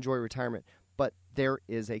and enjoy retirement, but there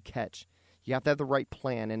is a catch. You have to have the right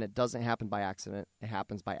plan, and it doesn't happen by accident. It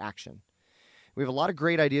happens by action. We have a lot of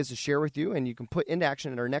great ideas to share with you, and you can put into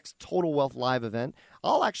action at our next Total Wealth Live event.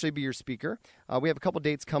 I'll actually be your speaker. We have a couple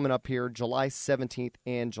dates coming up here, July 17th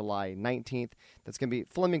and July 19th. That's going to be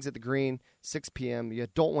Fleming's at the Green, 6 p.m. You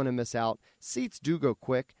don't want to miss out. Seats do go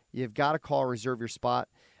quick. You've got to call, reserve your spot.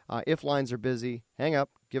 If lines are busy, hang up,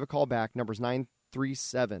 give a call back. Number's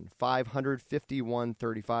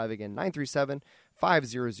 937-500-5135. Again,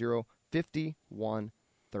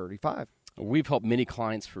 937-500-5135. We've helped many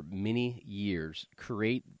clients for many years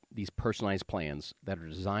create these personalized plans that are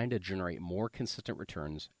designed to generate more consistent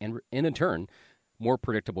returns and in turn, more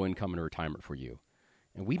predictable income in retirement for you.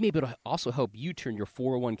 And we may be able to also help you turn your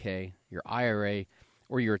 401k, your IRA,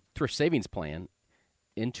 or your thrift savings plan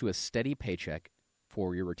into a steady paycheck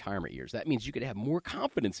for your retirement years. That means you could have more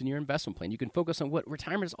confidence in your investment plan. You can focus on what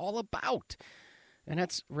retirement is all about. And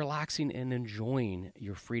that's relaxing and enjoying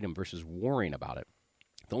your freedom versus worrying about it.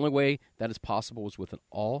 The only way that is possible is with an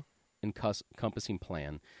all-encompassing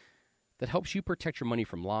plan that helps you protect your money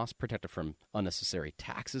from loss, protect it from unnecessary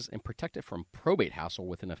taxes, and protect it from probate hassle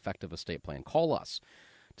with an effective estate plan. Call us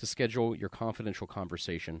to schedule your confidential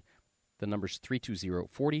conversation. The number's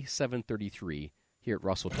 320-4733 here at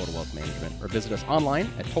Russell Total Wealth Management, or visit us online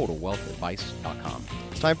at TotalWealthAdvice.com.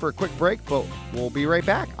 It's time for a quick break, but we'll be right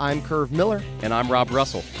back. I'm Curve Miller. And I'm Rob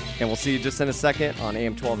Russell. And we'll see you just in a second on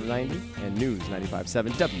AM 1290 and News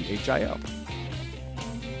 95.7 WHIO.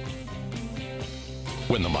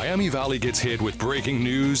 When the Miami Valley gets hit with breaking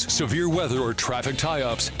news, severe weather, or traffic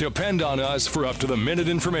tie-ups, depend on us for up-to-the-minute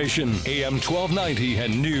information. AM 1290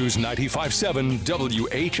 and News 95.7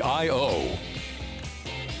 WHIO.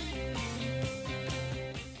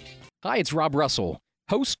 Hi, it's Rob Russell,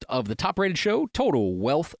 host of the top-rated show, Total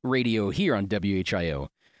Wealth Radio, here on WHIO.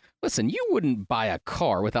 Listen, you wouldn't buy a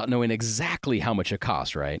car without knowing exactly how much it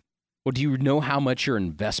costs, right? Well, do you know how much your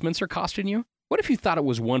investments are costing you? What if you thought it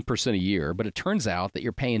was 1% a year, but it turns out that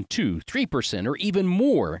you're paying 2%, 3%, or even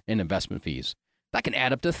more in investment fees? That can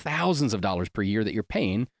add up to thousands of dollars per year that you're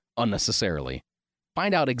paying unnecessarily.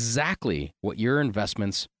 Find out exactly what your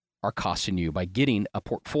investments are costing you by getting a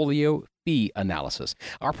portfolio fee analysis.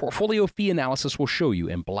 Our portfolio fee analysis will show you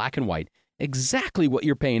in black and white exactly what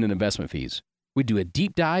you're paying in investment fees. We do a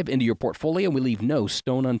deep dive into your portfolio, and we leave no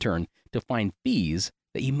stone unturned to find fees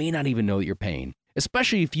that you may not even know that you're paying.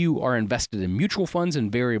 Especially if you are invested in mutual funds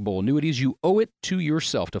and variable annuities, you owe it to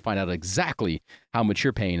yourself to find out exactly how much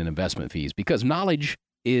you're paying in investment fees, because knowledge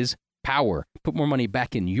is power. Put more money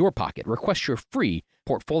back in your pocket. Request your free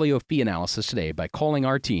portfolio fee analysis today by calling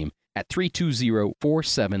our team at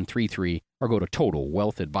 320-4733 or go to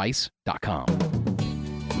TotalWealthAdvice.com.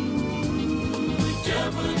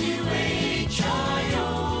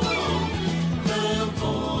 WHIO, the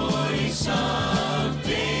voice of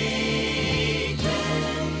Dayton.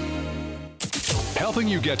 Helping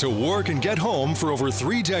you get to work and get home for over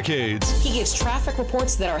 3 decades. He gives traffic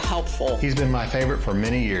reports that are helpful. He's been my favorite for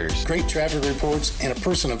many years. Great traffic reports and a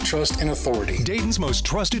person of trust and authority. Dayton's most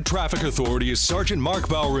trusted traffic authority is Sergeant Mark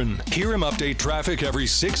Bowron. Hear him update traffic every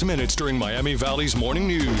 6 minutes during Miami Valley's morning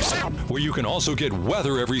news, where you can also get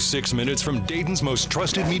weather every 6 minutes from Dayton's most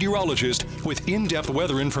trusted meteorologist with in-depth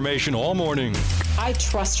weather information all morning. I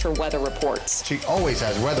trust her weather reports. She always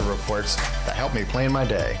has weather reports that help me plan my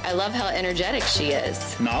day. I love how energetic she is.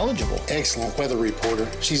 Knowledgeable. Excellent weather reporter.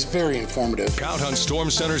 She's very informative. Count on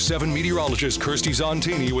Storm Center 7 meteorologist Kirsty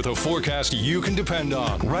Zontini with a forecast you can depend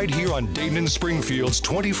on. Right here on Dayton and Springfield's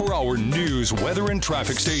 24-hour news, weather, and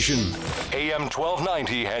traffic station. AM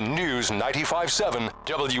 1290 and News 95.7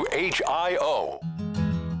 WHIO.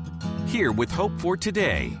 Here with Hope for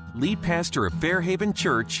Today, lead pastor of Fairhaven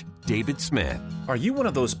Church, David Smith. Are you one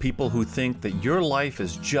of those people who think that your life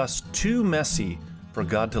is just too messy for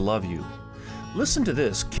God to love you? Listen to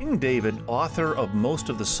this. King David, author of most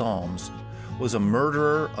of the Psalms, was a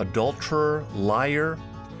murderer, adulterer, liar,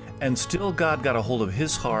 and still God got a hold of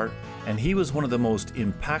his heart, and he was one of the most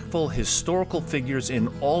impactful historical figures in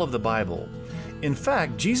all of the Bible. In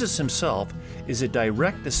fact, Jesus himself is a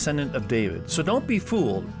direct descendant of David, so don't be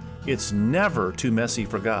fooled. It's never too messy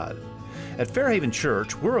for God. At Fairhaven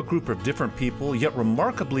Church, we're a group of different people, yet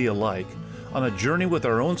remarkably alike, on a journey with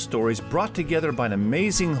our own stories brought together by an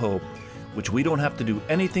amazing hope, which we don't have to do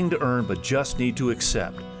anything to earn but just need to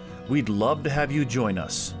accept. We'd love to have you join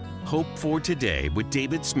us. Hope for Today with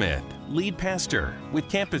David Smith, lead pastor, with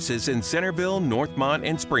campuses in Centerville, Northmont,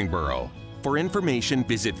 and Springboro. For information,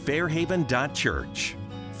 visit fairhaven.church.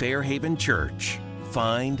 Fairhaven Church.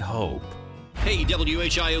 Find hope. Hey,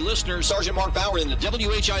 WHIO listeners, Sergeant Mark Bauer in the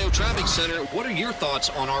WHIO Traffic Center. What are your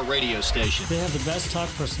thoughts on our radio station? They have the best talk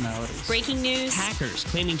personalities. Breaking news. Hackers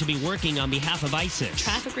claiming to be working on behalf of ISIS.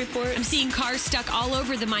 Traffic reports. I'm seeing cars stuck all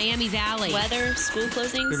over the Miami Valley. Weather, school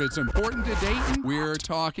closings. If it's important to Dayton, we're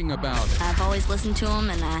talking about it. I've always listened to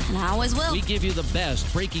them, and I always will. We give you the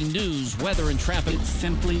best breaking news, weather, and traffic. It's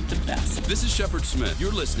simply the best. This is Shepard Smith.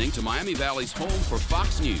 You're listening to Miami Valley's home for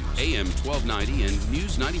Fox News, AM 1290 and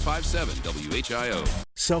News 95.7 WHIO.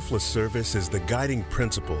 Selfless service is the guiding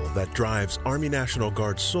principle that drives Army National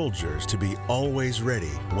Guard soldiers to be always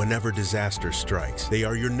ready whenever disaster strikes. They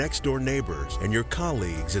are your next-door neighbors and your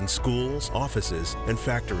colleagues in schools, offices, and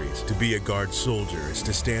factories. To be a Guard soldier is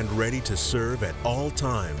to stand ready to serve at all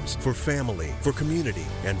times for family, for community,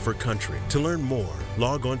 and for country. To learn more,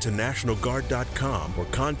 log on to NationalGuard.com or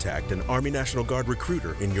contact an Army National Guard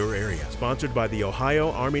recruiter in your area. Sponsored by the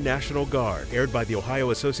Ohio Army National Guard. Aired by the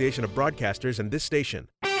Ohio Association of Broadcasters and this station.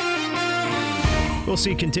 We'll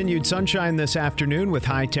see continued sunshine this afternoon with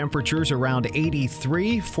high temperatures around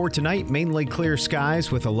 83. For tonight, mainly clear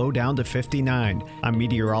skies with a low down to 59. I'm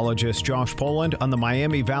meteorologist Josh Poland on the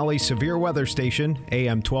Miami Valley Severe Weather Station,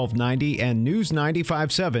 AM 1290 and News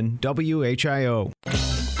 95.7 WHIO.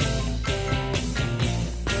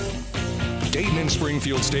 Dayton and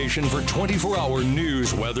Springfield station for 24-hour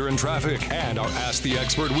news, weather, and traffic, and our Ask the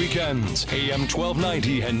Expert weekends. AM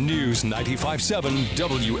 1290 and News 95.7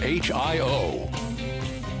 WHIO.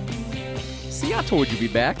 See, I told you we'd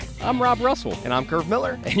be back. I'm Rob Russell. And I'm Curve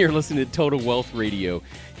Miller. And you're listening to Total Wealth Radio.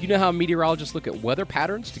 You know how meteorologists look at weather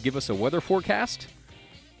patterns to give us a weather forecast?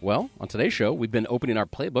 Well, on today's show, we've been opening our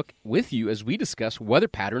playbook with you as we discuss weather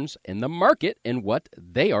patterns in the market and what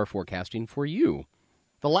they are forecasting for you.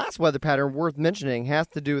 The last weather pattern worth mentioning has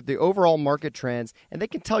to do with the overall market trends, and they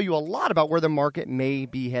can tell you a lot about where the market may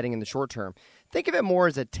be heading in the short term. Think of it more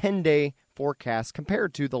as a 10-day forecast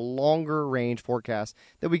compared to the longer range forecast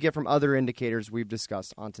that we get from other indicators we've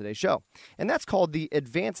discussed on today's show. And that's called the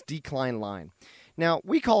advanced decline line. Now,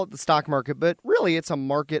 we call it the stock market, but really it's a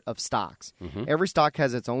market of stocks. Every stock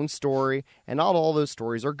has its own story, and not all those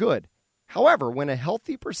stories are good. However, when a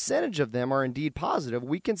healthy percentage of them are indeed positive,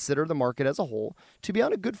 we consider the market as a whole to be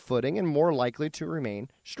on a good footing and more likely to remain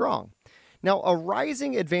strong. Now, a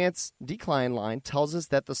rising advanced decline line tells us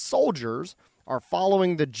that the soldiers are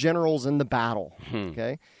following the generals in the battle.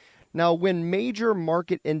 Okay. Now, when major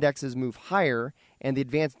market indexes move higher and the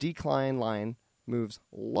advanced decline line moves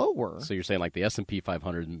lower. So you're saying like the S&P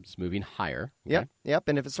 500 is moving higher. Okay. Yep.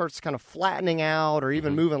 And if it starts kind of flattening out or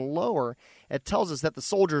even moving lower, it tells us that the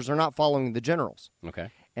soldiers are not following the generals. Okay.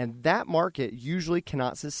 And that market usually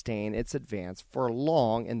cannot sustain its advance for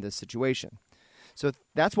long in this situation. So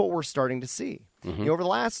that's what we're starting to see. Over the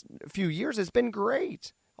last few years, it's been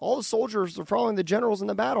great. All the soldiers are following the generals in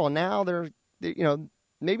the battle, and now they're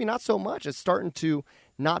maybe not so much. It's starting to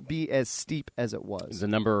not be as steep as it was. The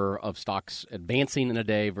number of stocks advancing in a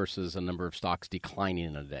day versus a number of stocks declining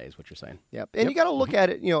in a day is what you're saying. Yep. And you got to look at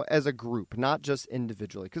it, as a group, not just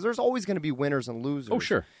individually, because there's always going to be winners and losers. Oh,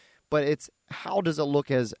 sure. But it's how does it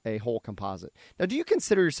look as a whole composite? Now, do you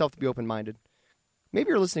consider yourself to be open-minded? Maybe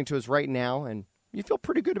you're listening to us right now and you feel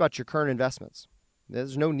pretty good about your current investments.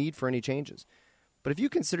 There's no need for any changes. But if you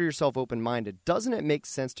consider yourself open-minded, doesn't it make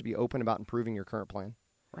sense to be open about improving your current plan?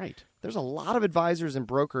 Right. There's a lot of advisors and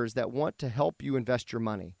brokers that want to help you invest your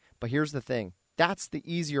money. But here's the thing. That's the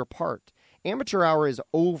easier part. Amateur hour is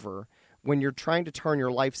over when you're trying to turn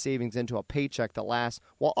your life savings into a paycheck that lasts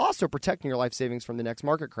while also protecting your life savings from the next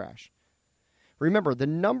market crash. Remember, the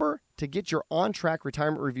number to get your on-track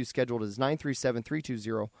retirement review scheduled is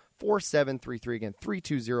 937-320-4733. Again,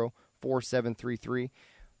 320-4733.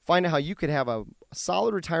 Find out how you could have a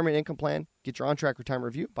solid retirement income plan. Get your on-track retirement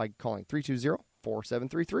review by calling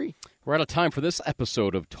 888-4733. We're out of time for this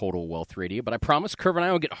episode of Total Wealth Radio, but I promise Curve and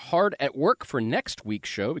I will get hard at work for next week's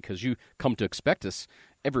show because you come to expect us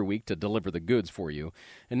every week to deliver the goods for you.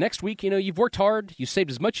 And next week, you've worked hard, you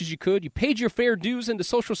saved as much as you could, you paid your fair dues into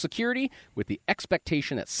Social Security with the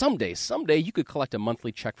expectation that someday you could collect a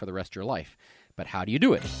monthly check for the rest of your life. But how do you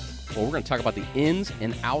do it? Well, we're going to talk about the ins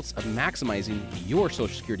and outs of maximizing your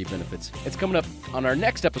Social Security benefits. It's coming up on our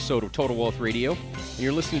next episode of Total Wealth Radio, and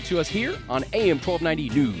you're listening to us here on AM 1290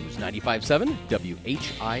 News 95.7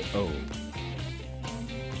 WHIO.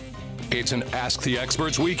 It's an Ask the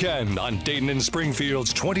Experts weekend on Dayton and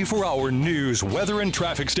Springfield's 24-hour news, weather, and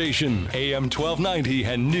traffic station, AM 1290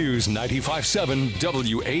 and News 95.7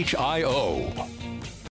 WHIO.